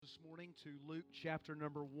morning to Luke chapter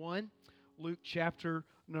number 1. Luke chapter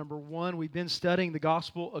number 1. We've been studying the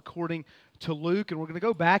gospel according to Luke, and we're going to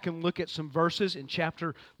go back and look at some verses in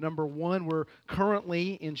chapter number 1. We're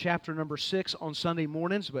currently in chapter number 6 on Sunday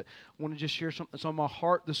mornings, but I want to just share something that's on my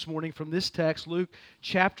heart this morning from this text, Luke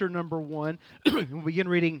chapter number 1. We'll begin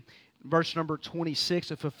reading verse number 26,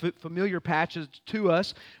 a familiar passage to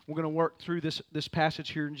us. We're going to work through this passage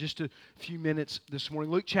here in just a few minutes this morning.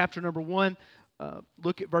 Luke chapter number 1,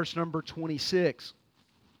 look at verse number 26.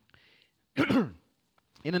 And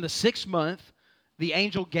in the 6th month, the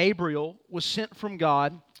angel Gabriel was sent from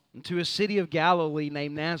God into a city of Galilee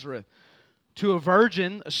named Nazareth, to a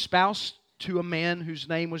virgin espoused to a man whose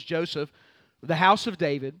name was Joseph, the house of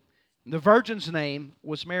David. And the virgin's name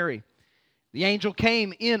was Mary. The angel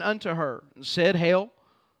came in unto her and said, Hail,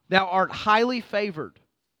 thou art highly favored.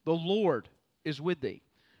 The Lord is with thee.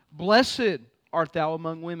 Blessed art thou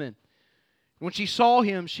among women. When she saw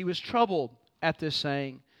him, she was troubled at this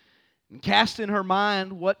saying, and cast in her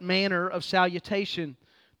mind what manner of salutation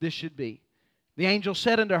this should be. The angel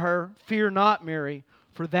said unto her, Fear not, Mary,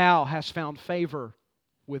 for thou hast found favor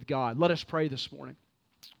with God. Let us pray this morning.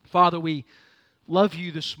 Father, we love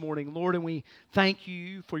you this morning, Lord, and we thank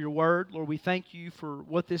you for your word. Lord, we thank you for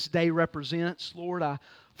what this day represents. Lord, I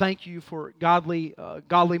thank you for godly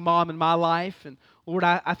mom in my life. And Lord,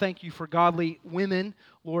 I thank you for godly women.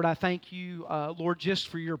 Lord, I thank you, Lord, just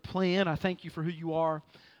for your plan. I thank you for who you are.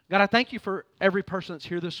 God, I thank you for every person that's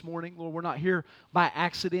here this morning. Lord, we're not here by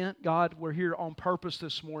accident. God, we're here on purpose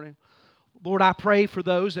this morning. Lord, I pray for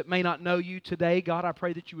those that may not know you today. God, I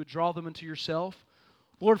pray that you would draw them into yourself.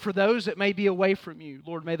 Lord, for those that may be away from you,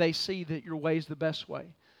 Lord, may they see that your way is the best way.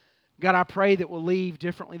 God, I pray that we'll leave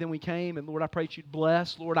differently than we came, and Lord, I pray that you'd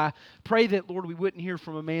bless. Lord, I pray that, Lord, we wouldn't hear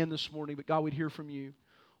from a man this morning, but God, we'd hear from you.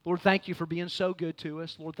 Lord, thank you for being so good to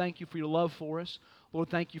us. Lord, thank you for your love for us. Lord,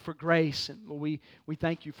 thank you for grace, and Lord, we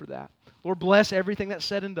thank you for that. Lord, bless everything that's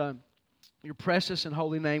said and done. In your precious and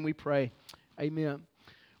holy name we pray. Amen.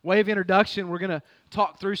 Way of introduction, we're going to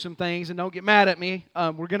talk through some things, and don't get mad at me.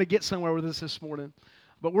 We're going to get somewhere with this morning.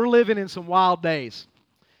 But we're living in some wild days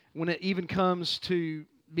when it even comes to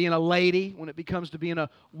being a lady, when it comes to being a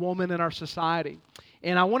woman in our society.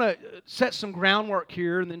 And I want to set some groundwork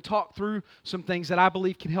here and then talk through some things that I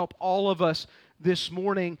believe can help all of us this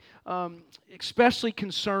morning, especially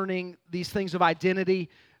concerning these things of identity,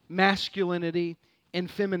 masculinity, and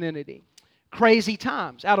femininity. Crazy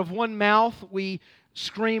times. Out of one mouth, we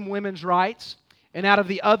scream women's rights. And out of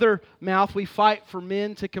the other mouth, we fight for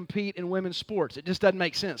men to compete in women's sports. It just doesn't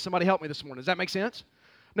make sense. Somebody help me this morning. Does that make sense?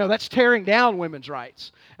 No, that's tearing down women's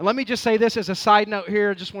rights. And let me just say this as a side note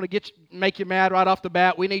here. I just want to make you mad right off the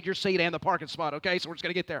bat. We need your seat and the parking spot, okay? So we're just going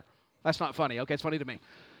to get there. That's not funny, okay? It's funny to me.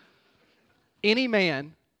 Any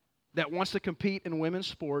man that wants to compete in women's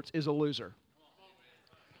sports is a loser.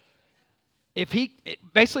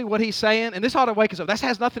 Basically what he's saying, and this ought to wake us up, that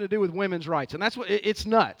has nothing to do with women's rights. And that's what, it's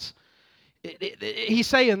nuts. He's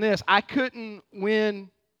saying this, I couldn't win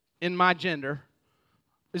in my gender.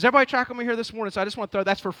 Is everybody tracking me here this morning? So I just want to throw,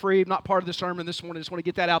 that's for free, not part of the sermon this morning. I just want to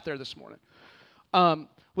get that out there this morning.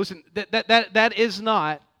 Listen, that is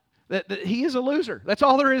not, that he is a loser. That's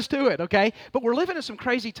all there is to it, okay? But we're living in some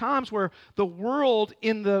crazy times where the world,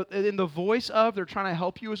 in the voice of, they're trying to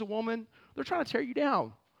help you as a woman, they're trying to tear you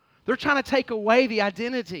down. They're trying to take away the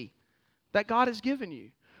identity that God has given you.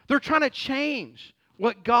 They're trying to change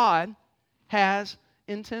what God has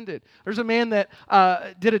intended. There's a man that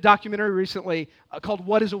did a documentary recently called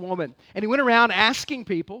What is a Woman? And he went around asking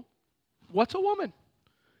people, what's a woman?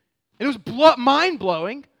 And it was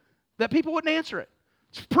mind-blowing that people wouldn't answer it.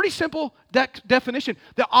 It's a pretty simple definition.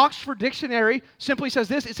 The Oxford Dictionary simply says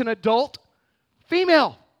this, it's an adult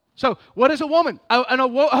female. So what is a woman?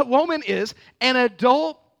 A woman is an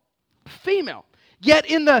adult female. Yet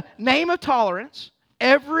in the name of tolerance,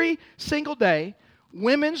 every single day,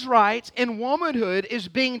 women's rights and womanhood is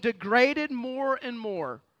being degraded more and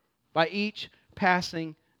more by each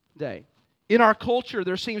passing day. In our culture,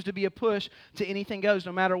 there seems to be a push to anything goes,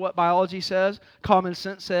 no matter what biology says, common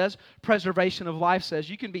sense says, preservation of life says.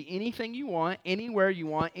 You can be anything you want, anywhere you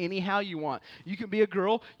want, anyhow you want. You can be a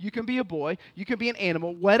girl, you can be a boy, you can be an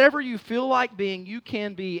animal. Whatever you feel like being, you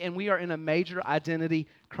can be, and we are in a major identity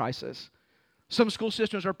crisis. Some school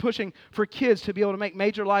systems are pushing for kids to be able to make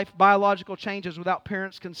major life biological changes without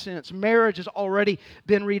parents' consent. Marriage has already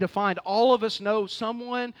been redefined. All of us know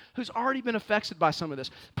someone who's already been affected by some of this.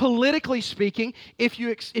 Politically speaking, if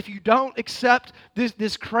you don't accept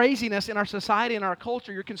this craziness in our society and our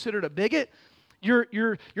culture, you're considered a bigot.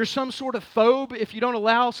 You're some sort of phobe if you don't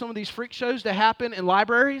allow some of these freak shows to happen in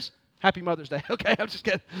libraries. Happy Mother's Day. Okay, I'm just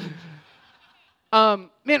kidding. Man,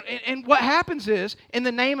 and what happens is, in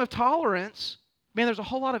the name of tolerance, man, there's a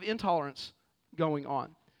whole lot of intolerance going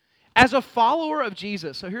on. As a follower of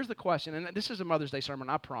Jesus, so here's the question, and this is a Mother's Day sermon,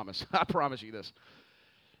 I promise. I promise you this.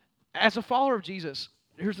 As a follower of Jesus,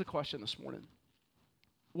 here's the question this morning.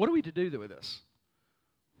 What are we to do with this?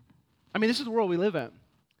 I mean, this is the world we live in.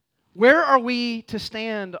 Where are we to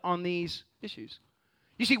stand on these issues?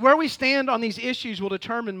 You see, where we stand on these issues will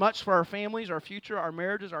determine much for our families, our future, our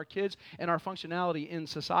marriages, our kids, and our functionality in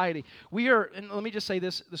society. We are, and let me just say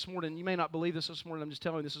this morning, you may not believe this morning, I'm just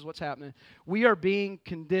telling you this is what's happening. We are being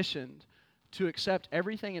conditioned to accept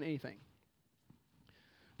everything and anything.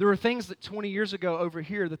 There were things that 20 years ago over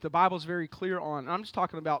here that the Bible's very clear on. And I'm just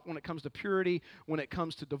talking about when it comes to purity, when it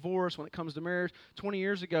comes to divorce, when it comes to marriage. 20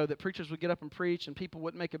 years ago that preachers would get up and preach and people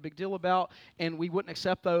wouldn't make a big deal about, and we wouldn't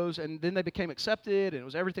accept those, and then they became accepted,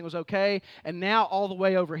 and everything was okay. And now all the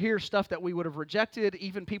way over here, stuff that we would have rejected,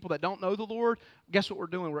 even people that don't know the Lord, guess what we're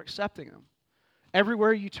doing? We're accepting them.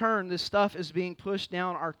 Everywhere you turn, this stuff is being pushed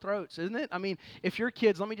down our throats, isn't it? I mean, if your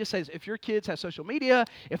kids, let me just say this, if your kids have social media,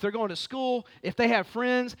 if they're going to school, if they have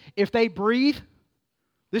friends, if they breathe,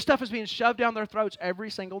 this stuff is being shoved down their throats every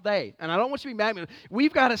single day. And I don't want you to be mad at me.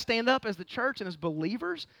 We've got to stand up as the church and as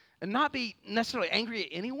believers and not be necessarily angry at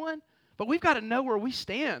anyone, but we've got to know where we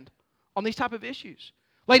stand on these type of issues.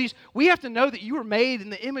 Ladies, we have to know that you were made in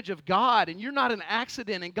the image of God, and you're not an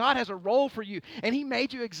accident, and God has a role for you, and He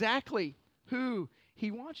made you exactly who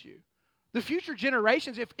He wants you. The future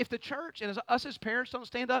generations, if the church and us as parents don't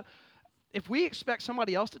stand up, if we expect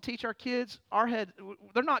somebody else to teach our kids,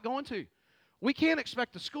 they're not going to. We can't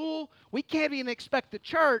expect the school. We can't even expect the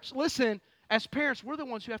church. Listen, as parents, we're the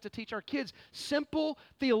ones who have to teach our kids simple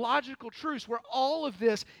theological truths where all of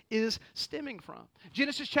this is stemming from.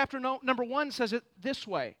 Genesis chapter number 1 says it this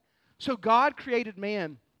way. So God created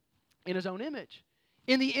man in His own image.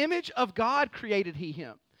 In the image of God created He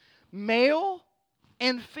him. Male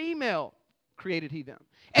and female created He them.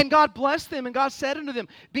 And God blessed them, and God said unto them,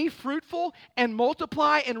 be fruitful and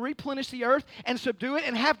multiply and replenish the earth and subdue it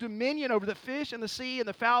and have dominion over the fish and the sea and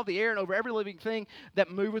the fowl of the air and over every living thing that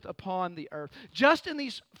moveth upon the earth. Just in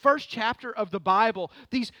these first chapter of the Bible,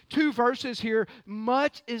 these 2 verses here,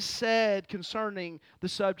 much is said concerning the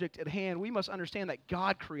subject at hand. We must understand that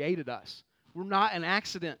God created us. We're not an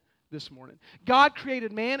accident this morning. God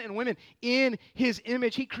created man and women in His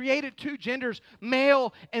image. He created 2 genders,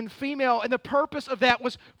 male and female, and the purpose of that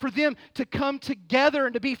was for them to come together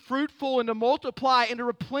and to be fruitful and to multiply and to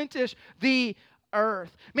replenish the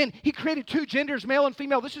earth. Man, He created 2 genders, male and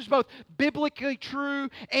female. This is both biblically true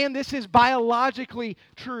and this is biologically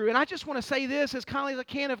true. And I just want to say this as kindly as I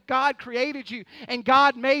can. If God created you and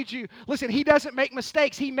God made you, listen, He doesn't make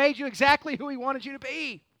mistakes. He made you exactly who He wanted you to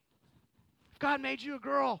be. If God made you a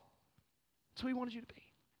girl, that's who He wanted you to be.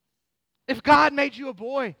 If God made you a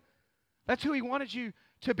boy, that's who He wanted you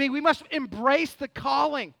to be. We must embrace the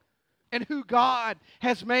calling and who God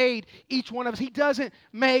has made each one of us. He doesn't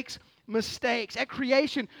make mistakes. At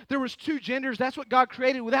creation, there was 2 genders. That's what God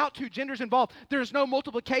created. Without 2 genders involved, there is no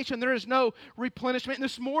multiplication. There is no replenishment. And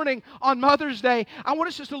this morning on Mother's Day, I want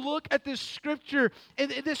us just to look at this scripture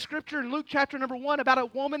in Luke chapter number 1 about a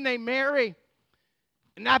woman named Mary.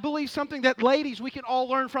 And I believe something that, ladies, we can all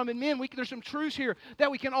learn from, and men, there's some truths here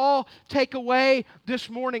that we can all take away this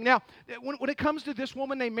morning. Now, when it comes to this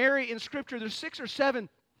woman named Mary in Scripture, there's 6 or 7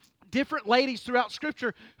 different ladies throughout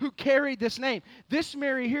Scripture who carried this name. This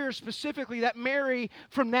Mary here, specifically, that Mary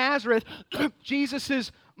from Nazareth,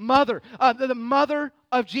 Jesus' mother, the mother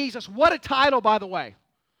of Jesus. What a title, by the way.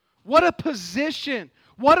 What a position.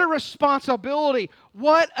 What a responsibility.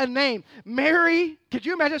 What a name. Mary, could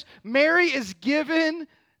you imagine this? Mary is given,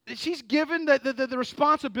 she's given the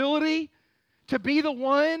responsibility to be the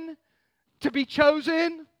one, to be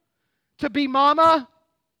chosen, to be mama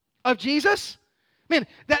of Jesus. Man,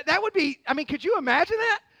 that would be, could you imagine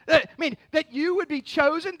that? That you would be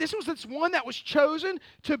chosen. This was this one that was chosen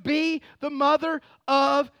to be the mother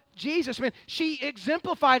of Jesus. She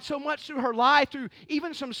exemplified so much through her life, through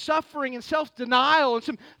even some suffering and self-denial and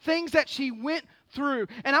some things that she went through.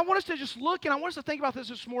 And I want us to just look, and I want us to think about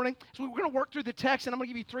this morning. So we're going to work through the text, and I'm going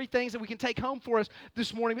to give you 3 things that we can take home for us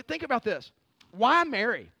this morning. But think about this. Why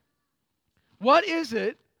Mary? What is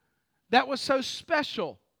it that was so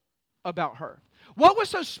special about her? What was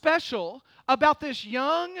so special about this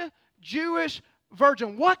young Jewish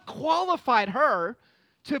virgin? What qualified her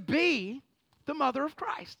to be the mother of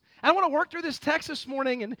Christ? And I want to work through this text this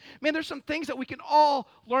morning, and man, there's some things that we can all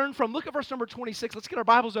learn from. Look at verse number 26. Let's get our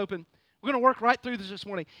Bibles open. We're going to work right through this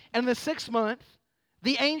morning. And in the 6th month,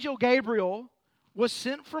 the angel Gabriel was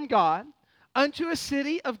sent from God unto a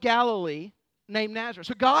city of Galilee named Nazareth.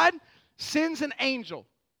 So God sends an angel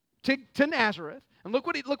to Nazareth. And look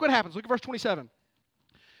what happens. Look at verse 27.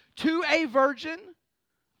 To a virgin,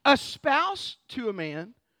 espoused to a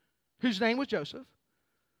man whose name was Joseph,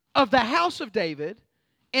 of the house of David,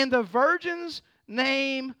 and the virgin's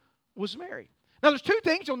name was Mary. Now, there's two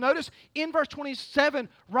things you'll notice in verse 27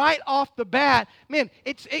 right off the bat. Man,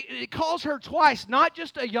 it calls her twice, not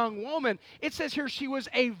just a young woman. It says here she was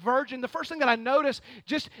a virgin. The first thing that I noticed,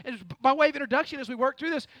 just by way of introduction as we work through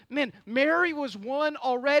this, man, Mary was one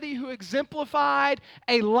already who exemplified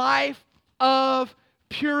a life of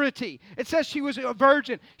purity. It says she was a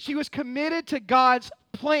virgin. She was committed to God's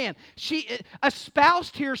plan. She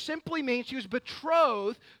espoused here simply means she was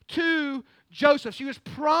betrothed to Joseph. She was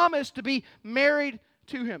promised to be married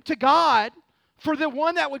to him. To God, for the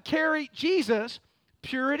one that would carry Jesus,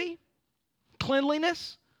 purity,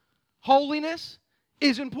 cleanliness, holiness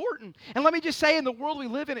is important. And let me just say, in the world we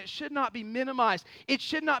live in, it should not be minimized. It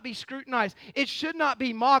should not be scrutinized. It should not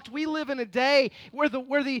be mocked. We live in a day where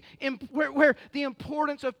the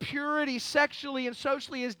importance of purity sexually and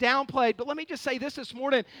socially is downplayed. But let me just say this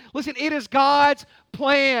morning. Listen, it is God's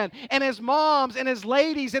plan. And as moms and as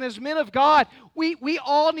ladies and as men of God, we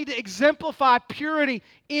all need to exemplify purity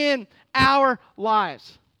in our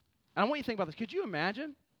lives. And I want you to think about this. Could you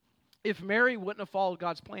imagine if Mary wouldn't have followed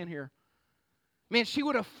God's plan here? Man, she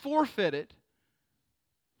would have forfeited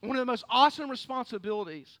one of the most awesome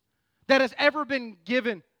responsibilities that has ever been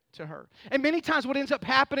given to her. And many times what ends up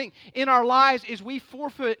happening in our lives is we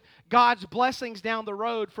forfeit God's blessings down the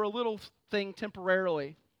road for a little thing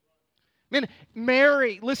temporarily. Man,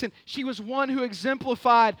 Mary, listen, she was one who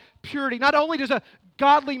exemplified purity. Not only does a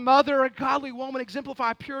godly mother, a godly woman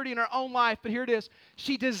exemplify purity in her own life, but here it is.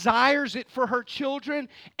 She desires it for her children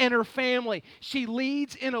and her family. She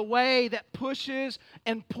leads in a way that pushes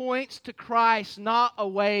and points to Christ, not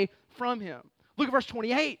away from Him. Look at verse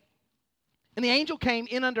 28. And the angel came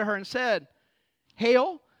in unto her and said,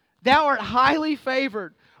 Hail, thou art highly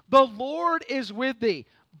favored. The Lord is with thee.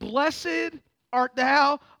 Blessed art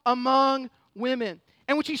thou among women.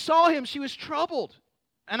 And when she saw him, she was troubled.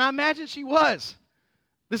 And I imagine she was.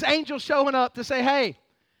 This angel showing up to say, hey,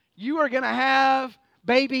 you are going to have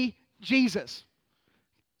baby Jesus.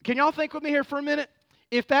 Can y'all think with me here for a minute?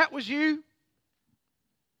 If that was you,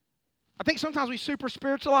 I think sometimes we super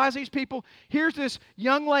spiritualize these people. Here's this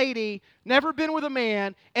young lady, never been with a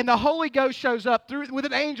man, and the Holy Ghost shows up with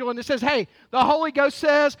an angel and it says, hey, the Holy Ghost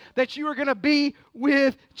says that you are going to be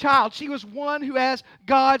with child. She was one who has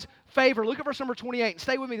God's favor. Look at verse number 28.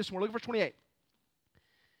 Stay with me this morning. Look at verse 28.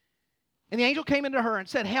 And the angel came into her and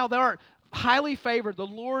said, Hail, thou art highly favored. The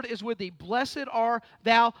Lord is with thee. Blessed art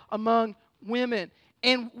thou among women.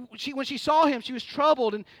 And when she saw him, she was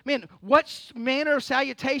troubled. And man, what manner of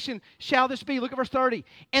salutation shall this be? Look at verse 30.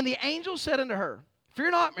 And the angel said unto her,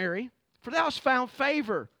 Fear not, Mary, for thou hast found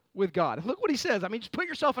favor with God. And look what he says. I mean, just put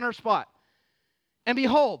yourself in her spot. And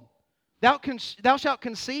behold, thou shalt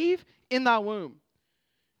conceive in thy womb,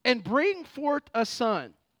 and bring forth a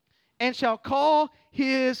son, and shall call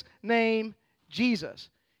his name Jesus.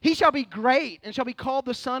 He shall be great, and shall be called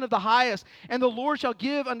the Son of the Highest. And the Lord shall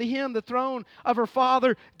give unto him the throne of her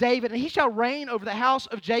father David. And he shall reign over the house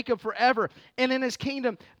of Jacob forever. And in his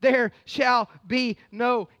kingdom there shall be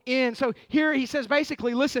no end. So here he says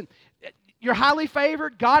basically, listen, you're highly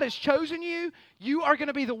favored. God has chosen you. You are going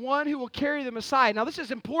to be the one who will carry the Messiah. Now, this is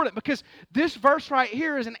important because this verse right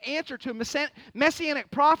here is an answer to a messianic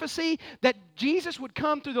prophecy that Jesus would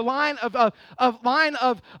come through the line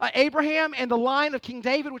of Abraham and the line of King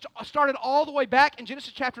David, which started all the way back in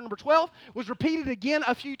Genesis chapter number 12, was repeated again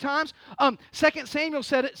a few times. 2 Samuel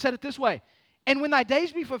said it this way. And when thy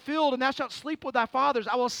days be fulfilled, and thou shalt sleep with thy fathers,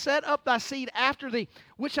 I will set up thy seed after thee,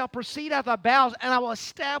 which shall proceed out of thy bowels, and I will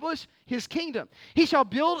establish his kingdom. He shall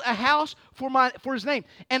build a house for his name,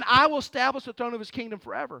 and I will establish the throne of his kingdom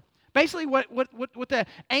forever. Basically, what the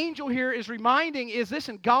angel here is reminding is this,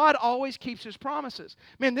 and God always keeps his promises.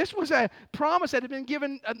 Man, this was a promise that had been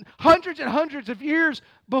given hundreds and hundreds of years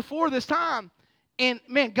before this time. And,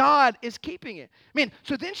 man, God is keeping it. Man,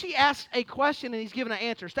 so then she asks a question, and he's given an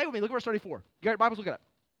answer. Stay with me. Look at verse 34. You got your Bibles? Look it up.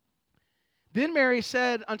 Then Mary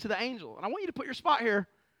said unto the angel, and I want you to put your spot here.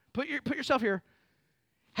 Put yourself here.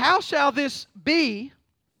 How shall this be,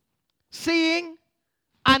 seeing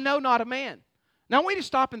I know not a man? Now, I want you to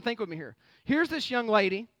stop and think with me here. Here's this young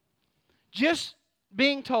lady just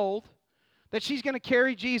being told that she's going to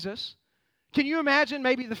carry Jesus. Can you imagine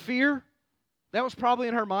maybe the fear that was probably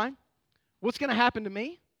in her mind? What's going to happen to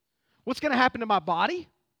me? What's going to happen to my body?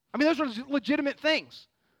 I mean, those are legitimate things.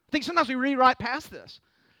 I think sometimes we read right past this.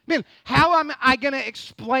 Man, how am I going to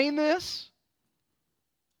explain this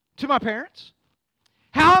to my parents?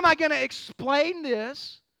 How am I going to explain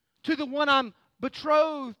this to the one I'm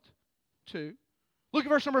betrothed to? Look at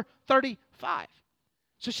verse number 35.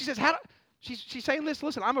 So she says, she's saying this,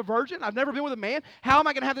 listen, I'm a virgin. I've never been with a man. How am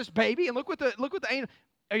I going to have this baby? And look what the angel,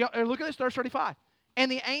 look at this, verse 35.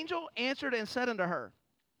 And the angel answered and said unto her,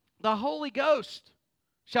 the Holy Ghost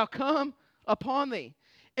shall come upon thee,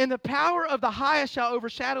 and the power of the highest shall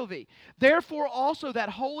overshadow thee. Therefore also that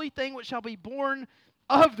holy thing which shall be born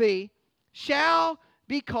of thee shall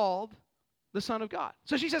be called the Son of God.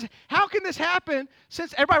 So she says, how can this happen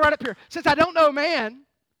since, everybody right up here, since I don't know man?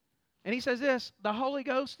 And he says this, the Holy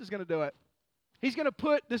Ghost is going to do it. He's going to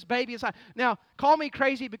put this baby inside. Now, call me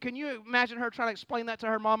crazy, but can you imagine her trying to explain that to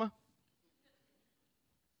her mama?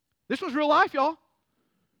 This was real life, y'all.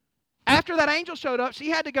 After that angel showed up, she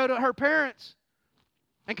had to go to her parents.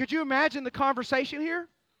 And could you imagine the conversation here?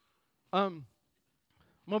 I'm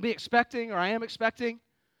going to be expecting, or I am expecting.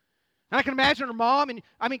 And I can imagine her mom, and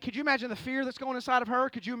I mean, could you imagine the fear that's going inside of her?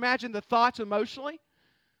 Could you imagine the thoughts emotionally?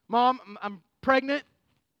 Mom, I'm pregnant.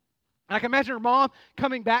 And I can imagine her mom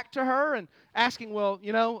coming back to her and asking, well,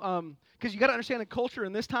 because you got to understand the culture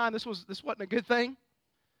in this time, this wasn't a good thing.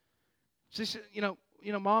 She said,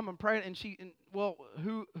 Mom, I'm pregnant,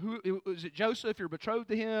 who is it? Joseph? You're betrothed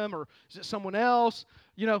to him, or is it someone else?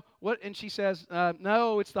 What? And she says,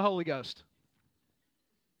 no, it's the Holy Ghost.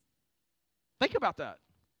 Think about that.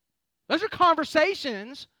 Those are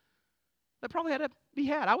conversations that probably had to be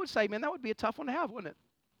had. I would say, man, that would be a tough one to have, wouldn't it?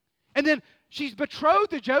 And then she's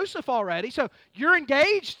betrothed to Joseph already, so you're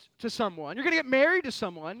engaged to someone. You're going to get married to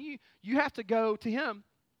someone. You have to go to him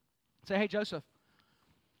and say, hey, Joseph,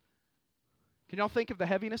 can y'all think of the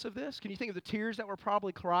heaviness of this? Can you think of the tears that were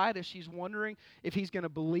probably cried as she's wondering if he's going to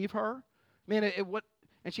believe her? Man,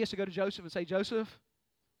 and she has to go to Joseph and say, Joseph,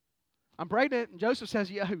 I'm pregnant. And Joseph says,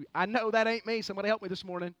 yo, I know that ain't me. Somebody help me this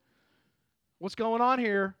morning. What's going on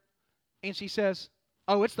here? And she says,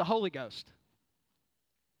 oh, it's the Holy Ghost.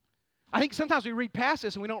 I think sometimes we read past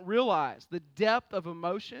this and we don't realize the depth of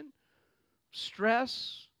emotion,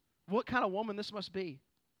 stress, what kind of woman this must be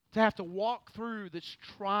to have to walk through this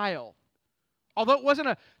trial. Although it wasn't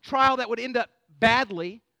a trial that would end up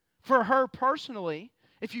badly for her personally,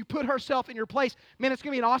 if you put herself in your place, man, it's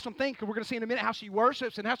going to be an awesome thing, because we're going to see in a minute how she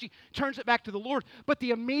worships and how she turns it back to the Lord. But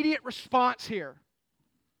the immediate response here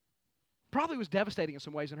probably was devastating in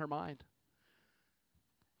some ways in her mind.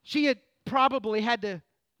 She had probably had to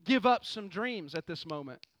give up some dreams at this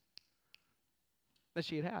moment that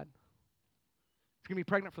she had had. She's going to be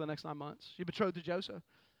pregnant for the next 9 months. She betrothed to Joseph.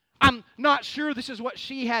 I'm not sure this is what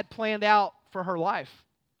she had planned out for her life.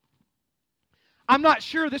 I'm not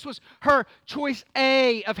sure this was her choice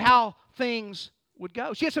A of how things would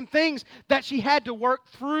go. She had some things that she had to work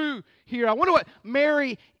through here. I wonder what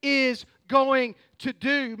Mary is going to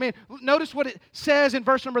do. Man, notice what it says in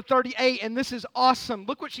verse number 38, and this is awesome.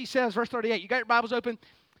 Look what she says, verse 38. You got your Bibles open?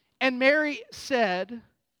 And Mary said,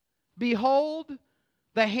 behold,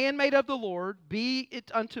 the handmaid of the Lord, be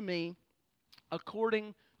it unto me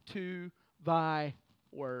according to thy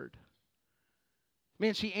word.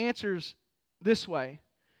 Man, she answers this way.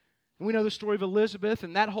 And we know the story of Elizabeth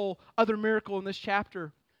and that whole other miracle in this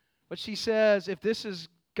chapter. But she says, if this is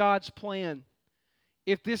God's plan,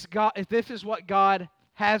 if this is what God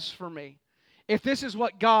has for me, if this is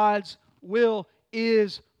what God's will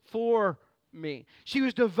is for me. She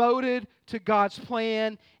was devoted to God's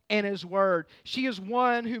plan and His word. She is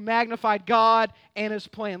one who magnified God and His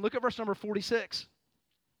plan. Look at verse number 46.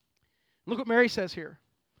 Look what Mary says here.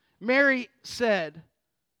 Mary said,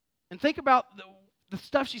 and think about the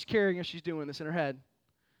stuff she's carrying as she's doing this in her head.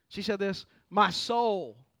 She said this, my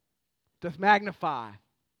soul doth magnify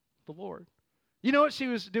the Lord. You know what she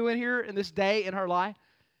was doing here in this day in her life?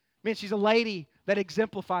 Man, she's a lady that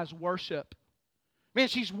exemplifies worship. Man,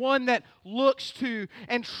 she's one that looks to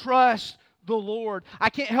and trusts the Lord. I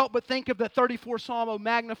can't help but think of the 34th Psalm, oh,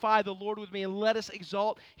 magnify the Lord with me and let us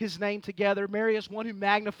exalt His name together. Mary is one who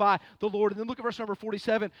magnify the Lord. And then look at verse number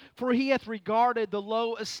 47. For He hath regarded the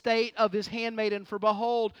low estate of His handmaiden, for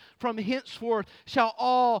behold, from henceforth shall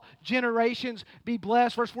all generations be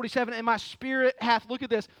blessed. Verse 47, and my spirit hath, look at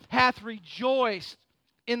this, hath rejoiced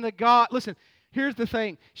in the God. Listen, here's the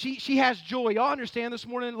thing. She has joy. Y'all understand this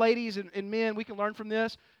morning, ladies and men, we can learn from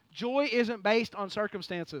this. Joy isn't based on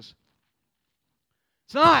circumstances.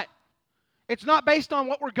 It's not. It's not based on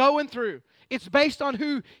what we're going through. It's based on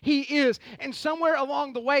who He is. And somewhere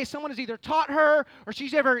along the way, someone has either taught her or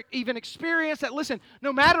she's ever even experienced that, listen,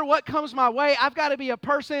 no matter what comes my way, I've got to be a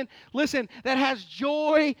person, listen, that has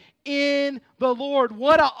joy in the Lord.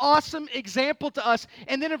 What an awesome example to us.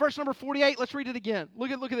 And then in verse number 48, let's read it again.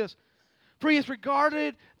 Look at this. For he has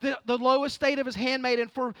regarded the low estate of his handmaiden.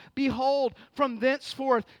 For behold, from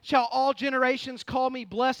thenceforth shall all generations call me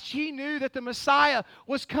blessed. She knew that the Messiah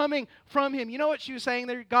was coming from him. You know what she was saying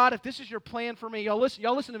there? God, if this is your plan for me, y'all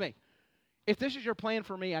listen to me. If this is your plan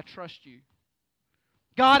for me, I trust you.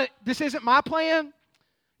 God, this isn't my plan.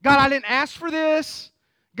 God, I didn't ask for this.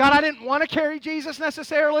 God, I didn't want to carry Jesus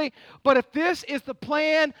necessarily, but if this is the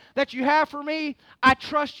plan that you have for me, I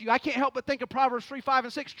trust you. I can't help but think of Proverbs 3, 5,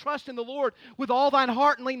 and 6. Trust in the Lord with all thine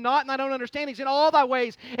heart and lean not in thine own understandings. In all thy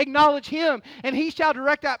ways acknowledge him, and he shall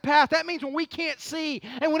direct that path. That means when we can't see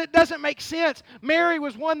and when it doesn't make sense, Mary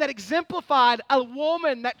was one that exemplified a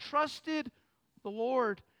woman that trusted the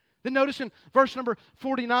Lord. Then notice in verse number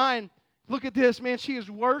 49, look at this, man. She is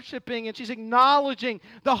worshiping and she's acknowledging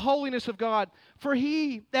the holiness of God. For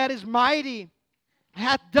he that is mighty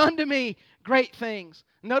hath done to me great things.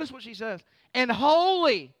 Notice what she says. And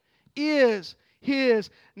holy is his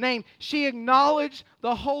name. She acknowledged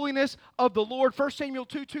the holiness of the Lord. 1 Samuel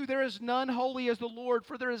 2:2, there is none holy as the Lord,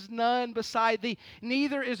 for there is none beside thee.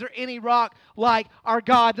 Neither is there any rock like our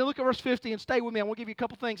God. Then look at verse 50 and stay with me. I want to give you a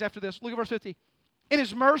couple things after this. Look at verse 50. And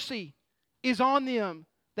his mercy is on them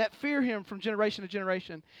that fear him from generation to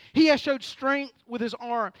generation. He has showed strength with his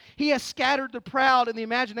arm. He has scattered the proud in the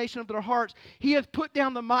imagination of their hearts. He hath put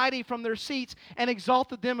down the mighty from their seats and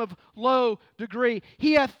exalted them of low degree.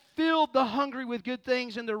 He hath filled the hungry with good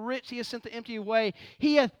things, and the rich he has sent the empty away.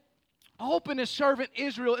 He hath opened his servant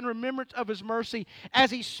Israel in remembrance of his mercy,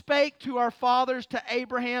 as he spake to our fathers, to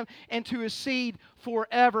Abraham, and to his seed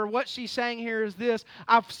forever. What she's saying here is this: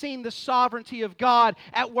 I've seen the sovereignty of God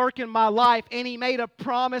at work in my life, and he made a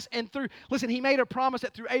promise, and he made a promise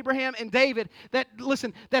that through Abraham and David, that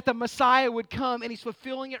the Messiah would come, and he's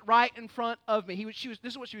fulfilling it right in front of me. This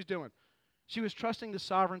is what she was doing. She was trusting the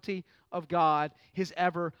sovereignty of God, his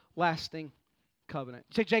everlasting covenant.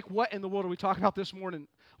 You say, Jake, what in the world are we talking about this morning?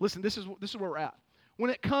 Listen, this is where we're at. When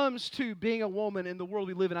it comes to being a woman in the world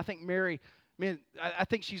we live in, I think Mary, man, I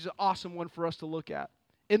think she's an awesome one for us to look at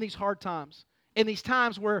in these hard times. In these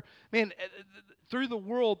times where, man, through the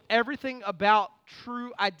world, everything about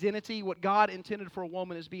true identity, what God intended for a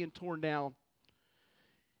woman, is being torn down.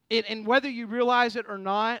 And whether you realize it or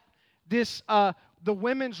not, the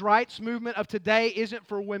women's rights movement of today isn't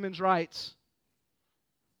for women's rights.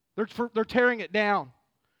 They're tearing it down.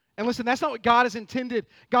 And listen, that's not what God has intended.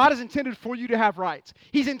 God has intended for you to have rights.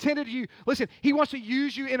 He's intended you, listen, he wants to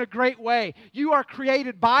use you in a great way. You are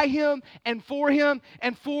created by him and for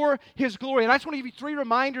his glory. And I just want to give you 3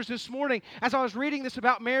 reminders this morning as I was reading this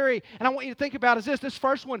about Mary, and I want you to think about is this. This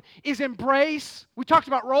first one is embrace. We talked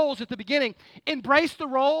about roles at the beginning. Embrace the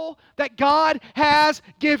role that God has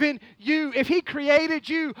given you. If he created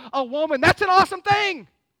you a woman, that's an awesome thing.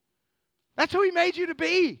 That's who he made you to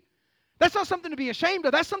be. That's not something to be ashamed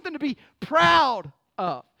of. That's something to be proud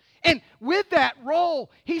of. And with that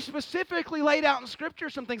role, he specifically laid out in Scripture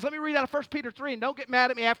some things. Let me read out of 1 Peter 3, and don't get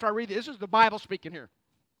mad at me after I read this. This is the Bible speaking here.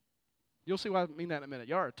 You'll see why I mean that in a minute.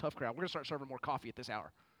 Y'all are a tough crowd. We're going to start serving more coffee at this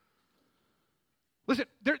hour. Listen,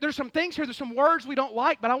 there's some things here, there's some words we don't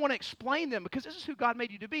like, but I want to explain them because this is who God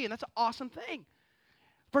made you to be, and that's an awesome thing.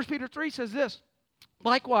 1 Peter 3 says this: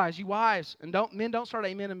 likewise, you wives, and men don't start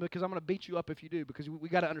amening because I'm going to beat you up if you do, because we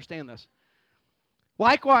got to understand this.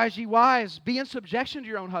 Likewise, ye wives, be in subjection to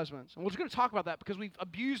your own husbands. And we're just going to talk about that because we've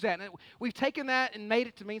abused that, and we've taken that and made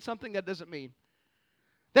it to mean something that doesn't mean.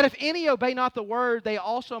 That if any obey not the word, they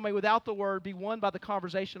also may without the word be won by the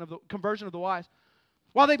conversion of the wise.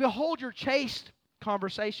 While they behold your chaste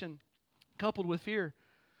conversation coupled with fear,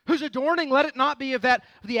 whose adorning, let it not be of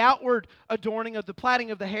the outward adorning of the plaiting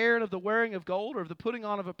of the hair and of the wearing of gold or of the putting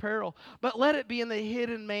on of apparel, but let it be in the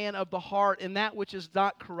hidden man of the heart, in that which is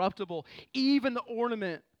not corruptible, even the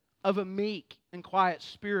ornament of a meek and quiet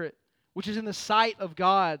spirit, which is in the sight of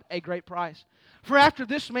God a great price. For after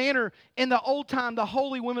this manner, in the old time, the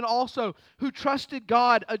holy women also, who trusted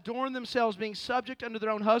God, adorned themselves, being subject unto their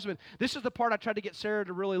own husband. This is the part I tried to get Sarah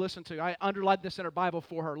to really listen to. I underlined this in her Bible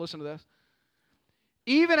for her. Listen to this.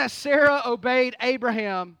 Even as Sarah obeyed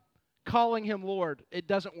Abraham, calling him Lord. It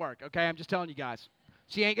doesn't work, okay? I'm just telling you guys.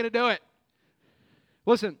 She ain't going to do it.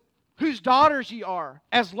 Listen, whose daughters ye are,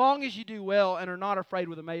 as long as you do well and are not afraid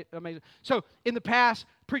with amazing. So, in the past,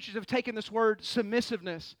 preachers have taken this word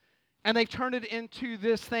submissiveness, and they've turned it into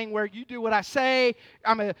this thing where you do what I say.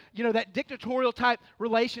 That dictatorial type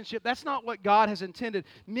relationship. That's not what God has intended.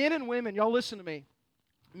 Men and women, y'all listen to me.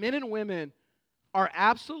 Men and women are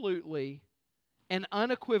absolutely and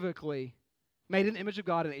unequivocally made in the image of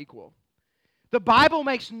God and equal. The Bible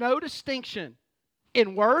makes no distinction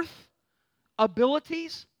in worth,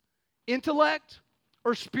 abilities, intellect,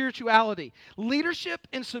 or spirituality. Leadership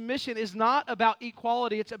and submission is not about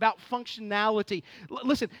equality, it's about functionality.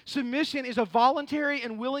 Listen, submission is a voluntary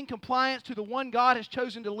and willing compliance to the one God has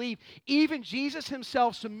chosen to lead. Even Jesus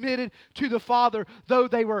himself submitted to the Father, though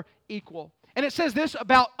they were equal. And it says this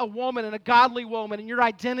about a woman and a godly woman and your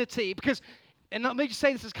identity, because, and let me just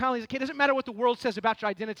say this as kindly as I can, it doesn't matter what the world says about your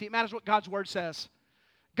identity, it matters what God's Word says.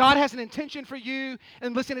 God has an intention for you,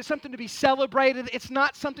 and listen, it's something to be celebrated. It's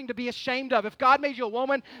not something to be ashamed of. If God made you a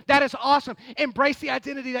woman, that is awesome. Embrace the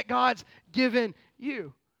identity that God's given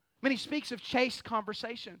you. I mean, he speaks of chaste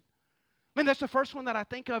conversation. I mean, that's the first one that I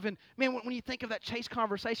think of, and man, when you think of that chaste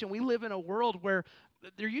conversation, we live in a world where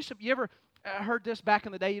there used to be, you ever heard this back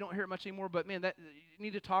in the day? You don't hear it much anymore, but man, that you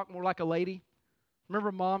need to talk more like a lady.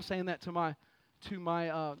 Remember Mom saying that to my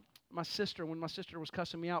sister when my sister was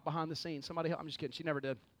cussing me out behind the scenes. Somebody, I'm just kidding, she never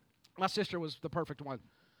did. My sister was the perfect one.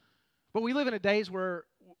 But we live in a days where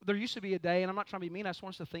there used to be a day, and I'm not trying to be mean, I just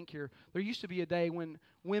want us to think here. There used to be a day when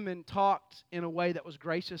women talked in a way that was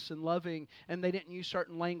gracious and loving, and they didn't use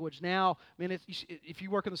certain language. Now, I mean, if you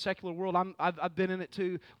work in the secular world, I've been in it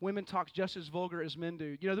too. Women talk just as vulgar as men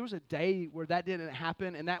do. You know, there was a day where that didn't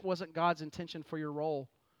happen, and that wasn't God's intention for your role.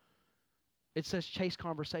 It says chaste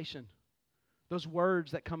conversation. Those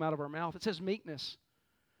words that come out of our mouth. It says meekness.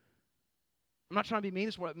 I'm not trying to be mean.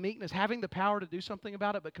 This word meekness, having the power to do something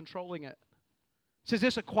about it, but controlling it. It says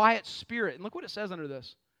this, a quiet spirit. And look what it says under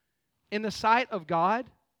this. In the sight of God,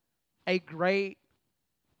 a great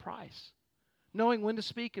price. Knowing when to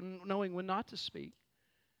speak and knowing when not to speak.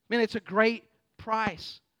 Man, it's a great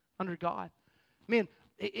price under God. Man,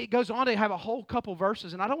 it goes on to have a whole couple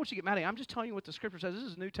verses, and I don't want you to get mad at me. I'm just telling you what the Scripture says. This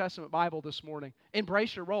is New Testament Bible this morning.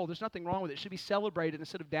 Embrace your role. There's nothing wrong with it. It should be celebrated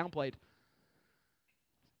instead of downplayed.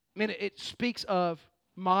 I mean, it speaks of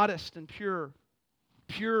modest and pure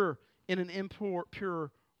in an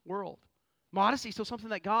impure world. Modesty is still something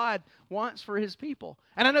that God wants for His people.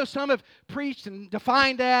 And I know some have preached and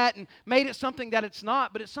defined that and made it something that it's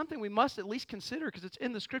not, but it's something we must at least consider because it's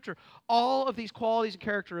in the Scripture. All of these qualities and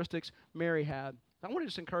characteristics Mary had. I want to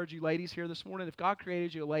just encourage you ladies here this morning. If God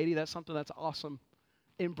created you a lady, that's something that's awesome.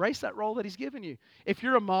 Embrace that role that He's given you. If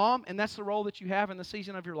you're a mom and that's the role that you have in the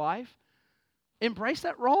season of your life, embrace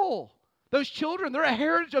that role. Those children, they're a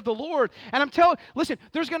heritage of the Lord. And I'm telling you, listen,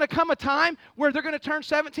 there's going to come a time where they're going to turn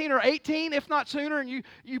 17 or 18, if not sooner, and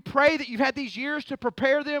you pray that you've had these years to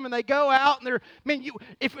prepare them, and they go out, and they're, man,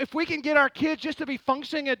 if we can get our kids just to be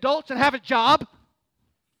functioning adults and have a job,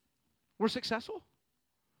 we're successful.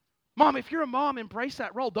 Mom, if you're a mom, embrace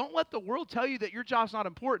that role. Don't let the world tell you that your job's not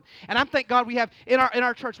important. And I thank God we have, in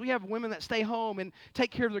our church, we have women that stay home and take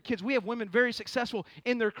care of their kids. We have women very successful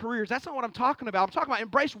in their careers. That's not what I'm talking about. I'm talking about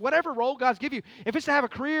embrace whatever role God's given you. If it's to have a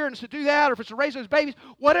career and it's to do that, or if it's to raise those babies,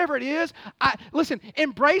 whatever it is, listen,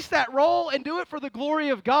 embrace that role and do it for the glory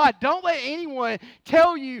of God. Don't let anyone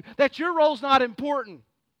tell you that your role's not important.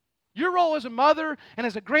 Your role as a mother and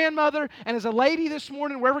as a grandmother and as a lady this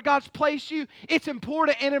morning, wherever God's placed you, it's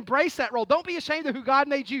important, and embrace that role. Don't be ashamed of who God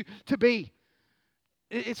made you to be.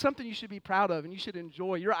 It's something you should be proud of and you should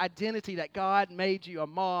enjoy. Your identity that God made you a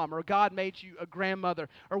mom or God made you a grandmother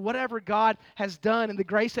or whatever God has done and the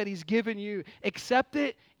grace that He's given you. Accept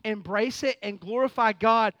it, embrace it, and glorify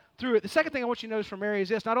God through it. The second thing I want you to notice from Mary is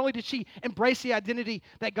this. Not only did she embrace the identity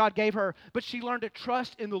that God gave her, but she learned to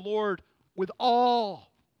trust in the Lord with all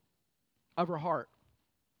of her heart.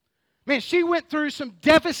 Man, she went through some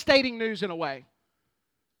devastating news in a way.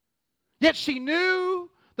 Yet she knew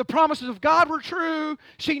the promises of God were true.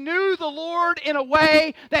 She knew the Lord in a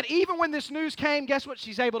way that even when this news came, guess what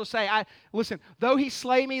she's able to say? Listen, though He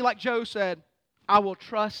slay me, like Joe said, I will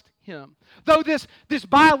trust Him. Though this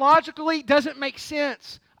biologically doesn't make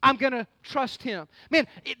sense, I'm going to trust Him. Man,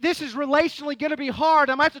 this is relationally going to be hard.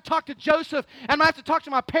 I might have to talk to Joseph, and I might have to talk to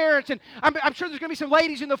my parents, and I'm sure there's going to be some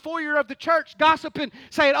ladies in the foyer of the church gossiping,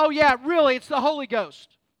 saying, oh yeah, really, it's the Holy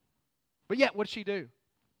Ghost. But yet, what did she do?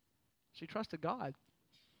 She trusted God.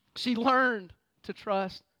 She learned to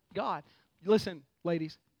trust God. Listen,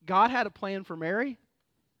 ladies, God had a plan for Mary.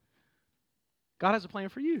 God has a plan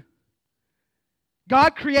for you.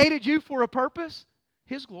 God created you for a purpose,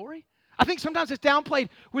 His glory. I think sometimes it's downplayed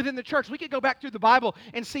within the church. We could go back through the Bible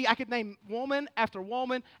and see, I could name woman after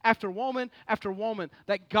woman after woman after woman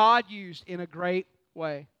that God used in a great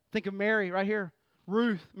way. Think of Mary right here.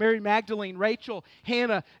 Ruth, Mary Magdalene, Rachel,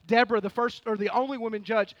 Hannah, Deborah, the first or the only woman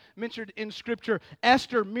judge mentioned in Scripture,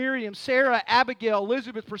 Esther, Miriam, Sarah, Abigail,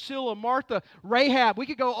 Elizabeth, Priscilla, Martha, Rahab. We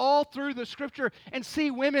could go all through the Scripture and see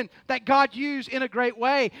women that God used in a great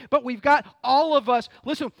way. But we've got all of us.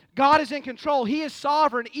 Listen, God is in control. He is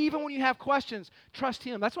sovereign. Even when you have questions, trust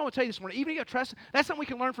Him. That's what I want to tell you this morning. Even if you have trust, that's something we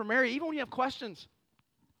can learn from Mary. Even when you have questions,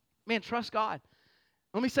 Man, trust God.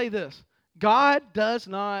 Let me say this. God does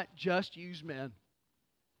not just use men.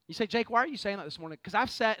 You say, Jake, why are you saying that this morning? Because I've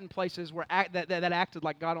sat in places where that acted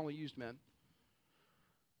like God only used men.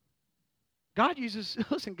 God uses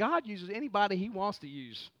anybody He wants to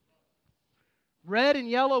use. Red and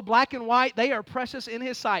yellow, black and white, they are precious in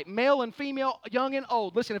His sight. Male and female, young and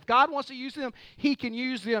old. Listen, if God wants to use them, He can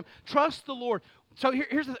use them. Trust the Lord. So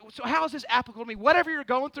so how is this applicable to me? Whatever you're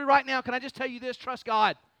going through right now, can I just tell you this? Trust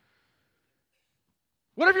God.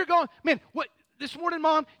 Whatever you're going, man, this morning,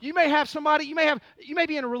 Mom, you may have somebody, you may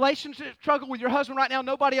be in a relationship struggle with your husband right now.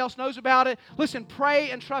 Nobody else knows about it. Listen, pray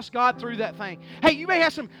and trust God through that thing. Hey, you may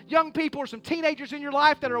have some young people or some teenagers in your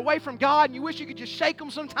life that are away from God, and you wish you could just shake them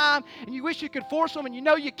sometime, and you wish you could force them, and you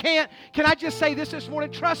know you can't. Can I just say this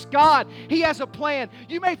morning? Trust God. He has a plan.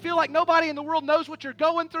 You may feel like nobody in the world knows what you're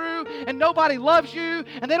going through, and nobody loves you,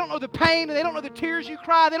 and they don't know the pain, and they don't know the tears you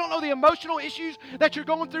cry. They don't know the emotional issues that you're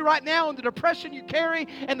going through right now, and the depression you carry,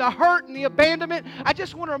 and the hurt and the abandonment. I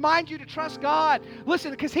just want to remind you to trust God.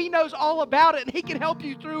 Listen, because He knows all about it, and He can help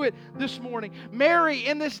you through it this morning. Mary,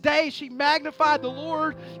 in this day, she magnified the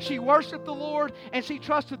Lord, she worshiped the Lord, and she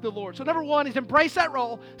trusted the Lord. So number one is embrace that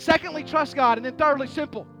role. Secondly, trust God. And then thirdly,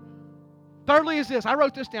 simple. Thirdly is this. I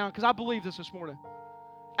wrote this down because I believe this morning.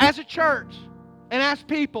 As a church and as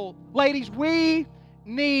people, ladies, we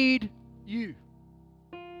need you.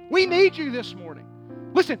 We need you this morning.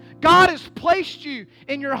 Listen, God has placed you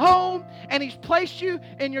in your home, and He's placed you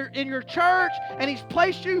in your church, and He's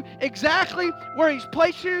placed you exactly where He's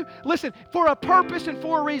placed you. Listen, for a purpose and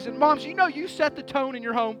for a reason. Moms, you know you set the tone in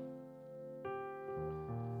your home.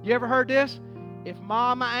 You ever heard this? If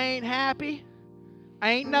Mama ain't happy,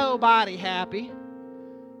 ain't nobody happy.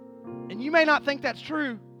 And you may not think that's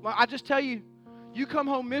true. Well, I just tell you, you come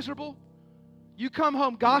home miserable, you come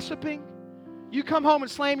home gossiping, you come home and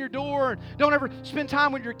slam your door and don't ever spend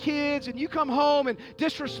time with your kids, and you come home and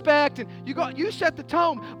disrespect, and you set the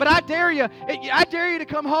tone. But I dare you to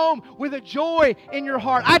come home with a joy in your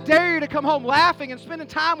heart. I dare you to come home laughing and spending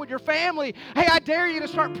time with your family. Hey, I dare you to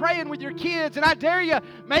start praying with your kids, and I dare you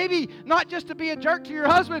maybe not just to be a jerk to your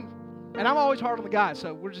husband. And I'm always hard on the guys,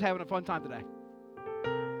 so we're just having a fun time today.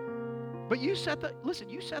 But you set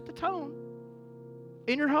the tone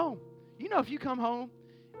in your home. You know, if you come home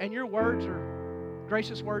and your words are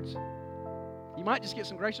gracious words, you might just get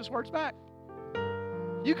some gracious words back.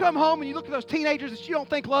 You come home and you look at those teenagers that you don't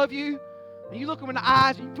think love you, and you look them in the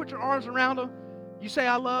eyes and you put your arms around them, you say,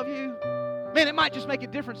 I love you. Man, it might just make a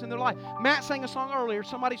difference in their life. Matt sang a song earlier,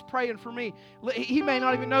 Somebody's Praying for Me. He may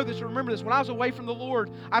not even know this or remember this. When I was away from the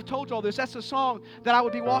Lord, I've told you all this. That's a song that I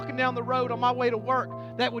would be walking down the road on my way to work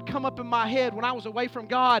that would come up in my head when I was away from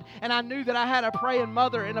God, and I knew that I had a praying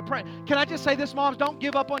mother. Can I just say this, moms? Don't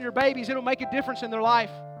give up on your babies. It'll make a difference in their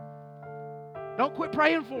life. Don't quit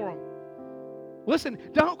praying for them. Listen,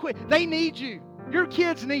 don't quit. They need you. Your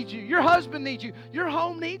kids need you. Your husband needs you. Your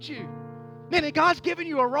home needs you. Man, and God's given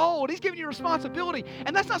you a role, and He's given you a responsibility,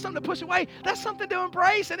 and that's not something to push away. That's something to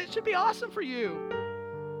embrace, and it should be awesome for you.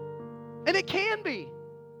 And it can be.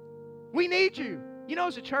 We need you. You know,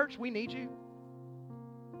 as a church, we need you.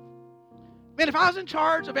 Man, if I was in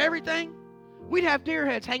charge of everything, we'd have deer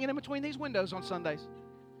heads hanging in between these windows on Sundays.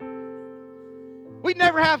 We'd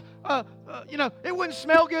never have, it wouldn't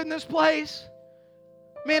smell good in this place.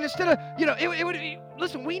 Man, instead of, it would,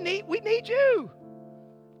 listen, we need you.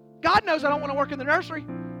 God knows I don't want to work in the nursery.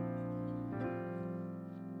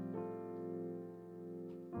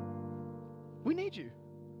 We need you.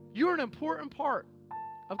 You're an important part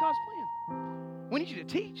of God's plan. We need you to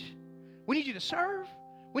teach. We need you to serve.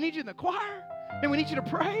 We need you in the choir. And we need you to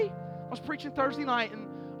pray. I was preaching Thursday night in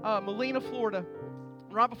Molina, Florida.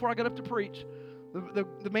 Right before I got up to preach,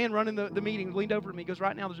 the man running the meeting leaned over to me and goes,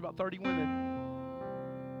 right now there's about 30 women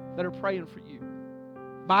that are praying for you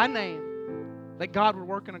by name, that God would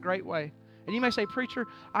work in a great way. And you may say, preacher,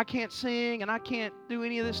 I can't sing and I can't do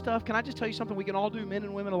any of this stuff. Can I just tell you something we can all do, men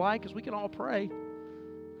and women alike, because we can all pray.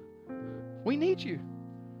 We need you.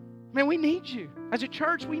 Man, we need you. As a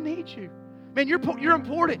church, we need you. Man, you're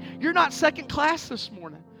important. You're not second class this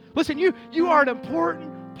morning. Listen, you are an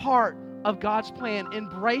important part of God's plan.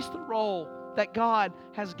 Embrace the role that God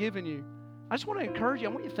has given you. I just want to encourage you.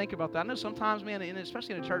 I want you to think about that. I know sometimes, man, and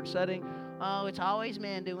especially in a church setting, it's always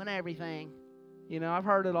men doing everything. I've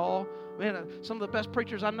heard it all. Man, some of the best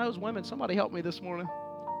preachers I know is women. Somebody help me this morning.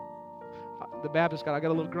 The Baptist guy, I got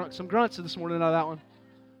a little some grunts this morning out of that one.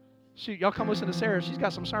 Shoot, y'all come listen to Sarah. She's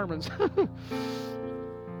got some sermons.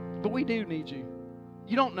 But we do need you.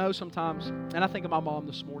 You don't know sometimes, and I think of my mom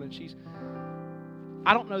this morning.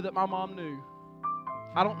 I don't know that my mom knew.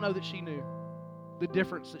 I don't know that she knew the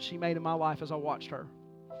difference that she made in my life as I watched her.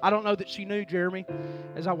 I don't know that she knew, Jeremy,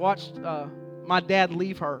 as I watched my dad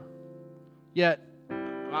leave her. Yet,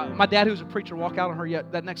 my dad, who was a preacher, walk out on her.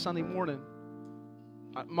 Yet that next Sunday morning,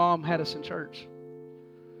 Mom had us in church.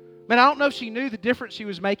 Man, I don't know if she knew the difference she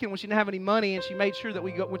was making when she didn't have any money, and she made sure that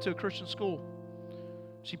we went to a Christian school.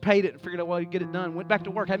 She paid it and figured out, well, you get it done. Went back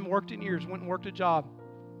to work. Hadn't worked in years. Went and worked a job.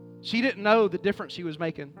 She didn't know the difference she was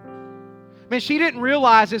making. Man, she didn't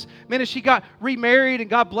realize this. Man, as she got remarried and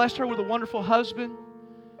God blessed her with a wonderful husband,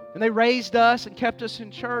 and they raised us and kept us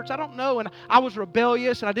in church. I don't know, and I was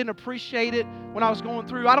rebellious and I didn't appreciate it when I was going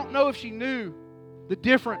through. I don't know if she knew the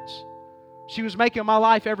difference she was making in my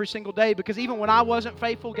life every single day, because even when I wasn't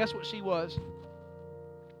faithful, guess what she was?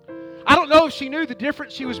 I don't know if she knew the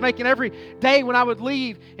difference she was making every day when I would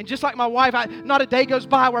leave. And just like my wife, not a day goes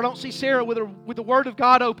by where I don't see Sarah with the Word of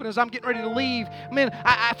God open as I'm getting ready to leave. Man,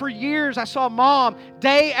 for years I saw Mom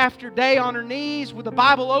day after day on her knees with the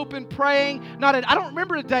Bible open, praying. I don't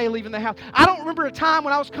remember a day leaving the house. I don't remember a time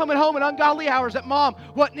when I was coming home at ungodly hours that Mom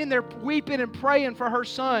wasn't in there weeping and praying for her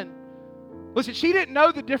son. Listen, she didn't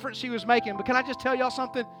know the difference she was making, but can I just tell y'all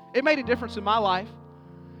something? It made a difference in my life.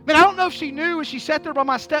 Man, I don't know if she knew as she sat there by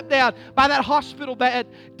my stepdad, by that hospital bed,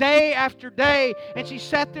 day after day, and she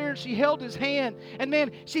sat there and she held his hand, and man,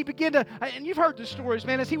 she began to, and you've heard the stories,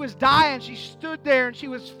 man, as he was dying, she stood there and she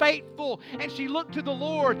was faithful, and she looked to the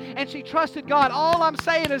Lord, and she trusted God. All I'm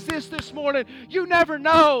saying is this morning, you never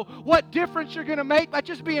know what difference you're going to make by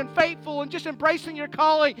just being faithful and just embracing your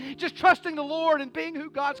calling, just trusting the Lord and being who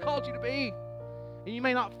God's called you to be. And you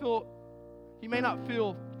may not feel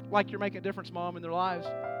like you're making a difference, Mom, in their lives.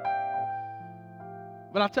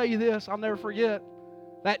 But I'll tell you this, I'll never forget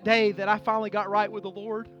that day that I finally got right with the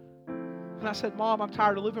Lord. And I said, Mom, I'm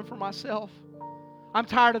tired of living for myself. I'm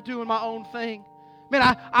tired of doing my own thing.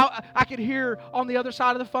 Man, I could hear on the other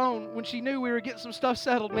side of the phone when she knew we were getting some stuff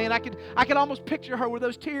settled, man. I could almost picture her with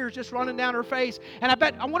those tears just running down her face. And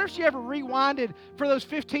I wonder if she ever rewinded for those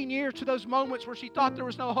 15 years to those moments where she thought there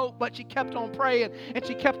was no hope, but she kept on praying, and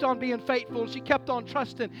she kept on being faithful, and she kept on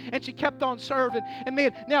trusting, and she kept on serving. And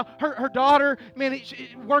man, now her daughter, man,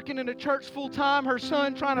 working in a church full time, her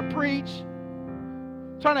son trying to preach,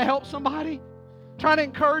 trying to help somebody, trying to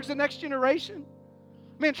encourage the next generation.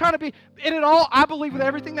 Man, trying to be in it all, I believe with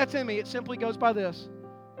everything that's in me, it simply goes by this.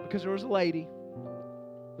 Because there was a lady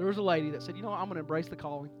that said, you know what, I'm going to embrace the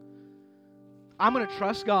calling. I'm going to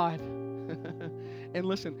trust God. And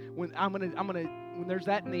listen, when there's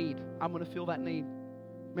that need, I'm going to feel that need.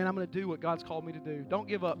 Man, I'm going to do what God's called me to do. Don't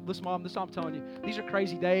give up. Listen, Mom, this I'm telling you. These are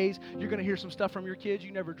crazy days. You're going to hear some stuff from your kids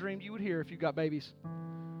you never dreamed you would hear if you got babies.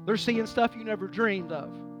 They're seeing stuff you never dreamed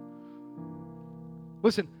of.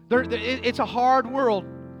 Listen, it's a hard world,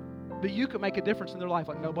 but you can make a difference in their life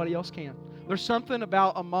like nobody else can. There's something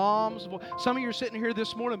about a mom's voice. Some of you are sitting here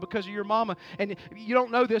this morning because of your mama, and you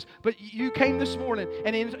don't know this, but you came this morning,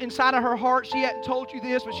 and inside of her heart, she hadn't told you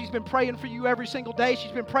this, but she's been praying for you every single day.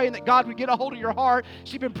 She's been praying that God would get a hold of your heart.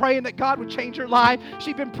 She's been praying that God would change your life.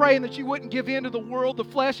 She's been praying that you wouldn't give in to the world, the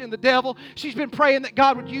flesh, and the devil. She's been praying that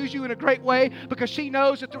God would use you in a great way, because she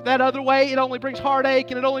knows that other way, it only brings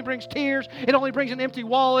heartache, and it only brings tears. It only brings an empty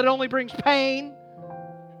wallet. It only brings pain.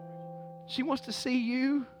 She wants to see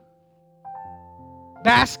you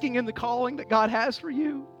basking in the calling that God has for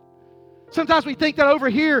you. Sometimes we think that over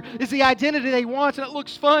here is the identity they want, and it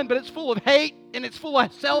looks fun, but it's full of hate, and it's full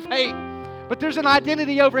of self-hate. But there's an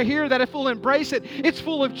identity over here that if we'll embrace it, it's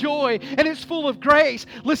full of joy, and it's full of grace.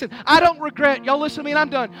 Listen, I don't regret, y'all listen to me and I'm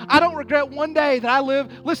done. I don't regret one day that I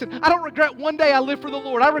live, I don't regret one day I live for the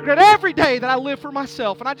Lord. I regret every day that I live for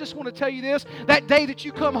myself. And I just want to tell you this, that day that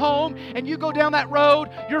you come home and you go down that road,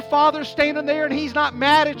 your Father's standing there and He's not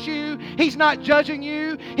mad at you. He's not judging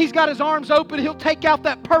you. He's got His arms open. He'll take out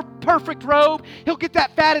that perfect robe. He'll get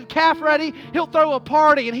that fatted calf ready. He'll throw a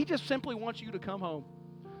party, and He just simply wants you to come home.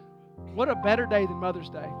 What a better day than Mother's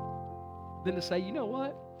Day than to say, you know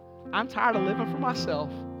what? I'm tired of living for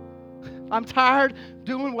myself. I'm tired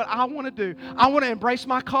doing what I want to do. I want to embrace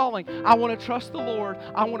my calling. I want to trust the Lord.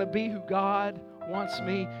 I want to be who God wants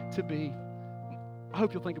me to be. I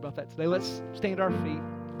hope you'll think about that today. Let's stand to our feet.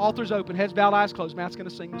 Altar's open. Heads bowed, eyes closed. Matt's going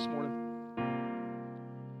to sing this morning.